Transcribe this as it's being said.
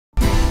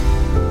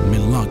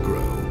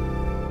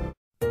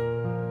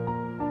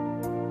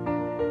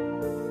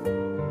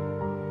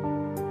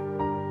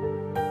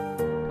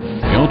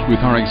with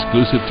our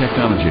exclusive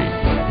technology.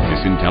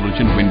 This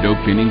intelligent window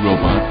cleaning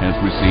robot has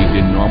received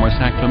enormous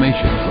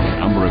acclamations from a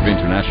number of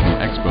international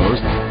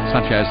expos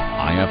such as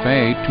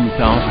IFA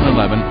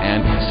 2011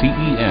 and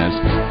CES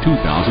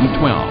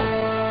 2012.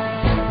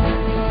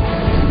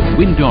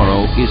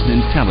 Windoro is an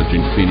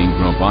intelligent cleaning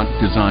robot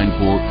designed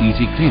for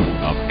easy cleaning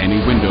of any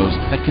windows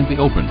that can be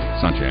opened,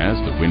 such as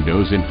the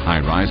windows in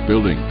high-rise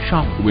buildings,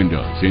 shop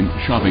windows in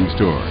shopping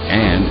stores,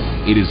 and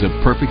it is a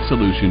perfect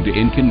solution to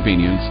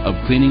inconvenience of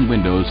cleaning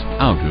windows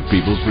out of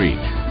people's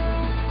reach.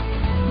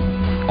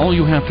 All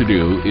you have to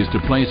do is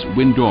to place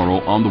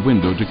Windoro on the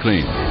window to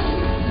clean.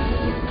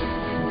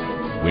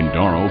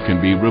 Windoro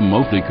can be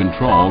remotely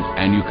controlled,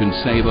 and you can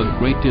save a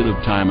great deal of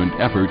time and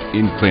effort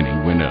in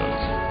cleaning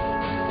windows.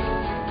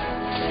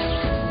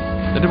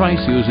 The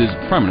device uses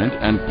permanent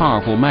and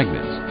powerful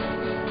magnets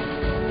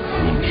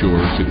to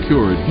ensure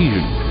secure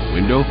adhesion to the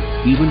window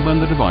even when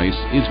the device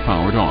is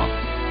powered off.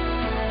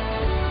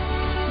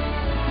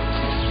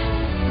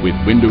 With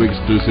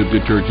window-exclusive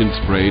detergent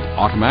sprayed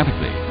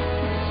automatically,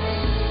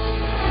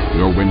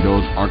 your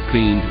windows are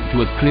cleaned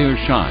to a clear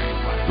shine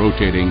by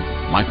rotating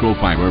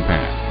microfiber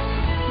pads.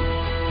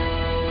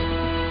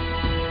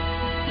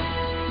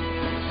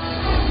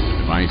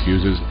 The device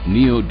uses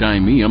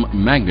neodymium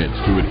magnets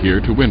to adhere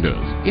to windows.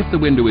 If the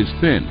window is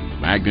thin, the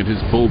magnet is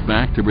pulled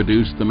back to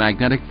reduce the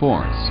magnetic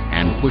force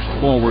and pushed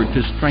forward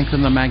to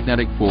strengthen the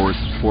magnetic force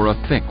for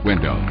a thick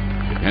window.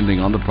 Depending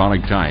on the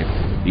product type,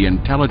 the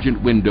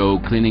intelligent window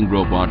cleaning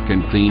robot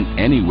can clean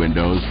any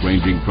windows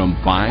ranging from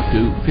 5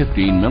 to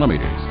 15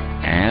 millimeters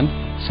and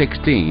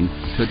 16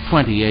 to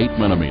 28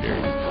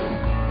 millimeters.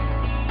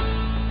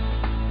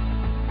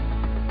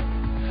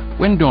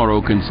 Windoro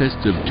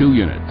consists of two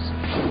units.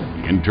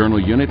 The internal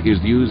unit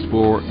is used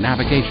for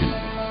navigation,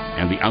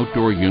 and the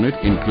outdoor unit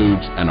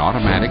includes an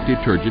automatic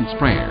detergent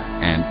sprayer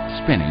and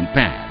spinning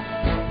pad.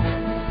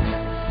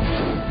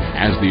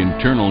 As the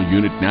internal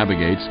unit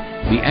navigates,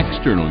 the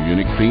external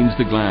unit cleans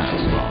the glass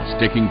while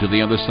sticking to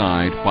the other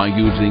side by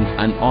using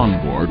an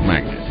onboard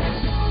magnet.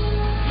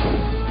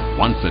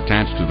 Once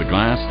attached to the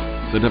glass,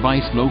 the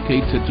device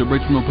locates its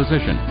original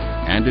position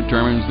and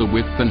determines the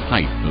width and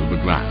height of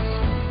the glass.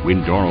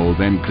 Windoro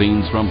then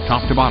cleans from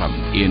top to bottom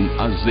in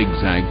a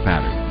zigzag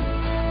pattern.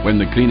 When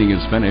the cleaning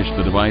is finished,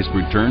 the device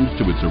returns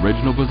to its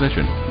original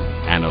position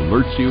and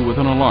alerts you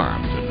with an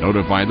alarm to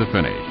notify the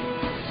finish.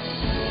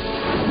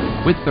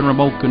 With the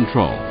remote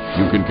control,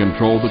 you can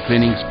control the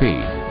cleaning speed,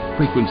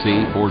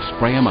 frequency, or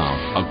spray amount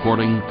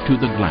according to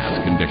the glass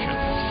condition.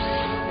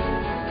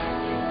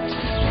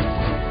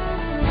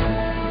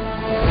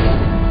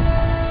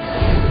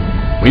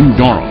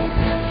 Windoro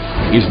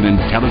is an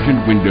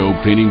intelligent window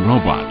cleaning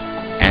robot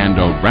and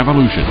a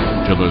revolution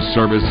to the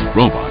service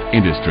robot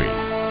industry.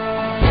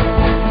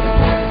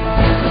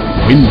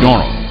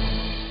 Windoro.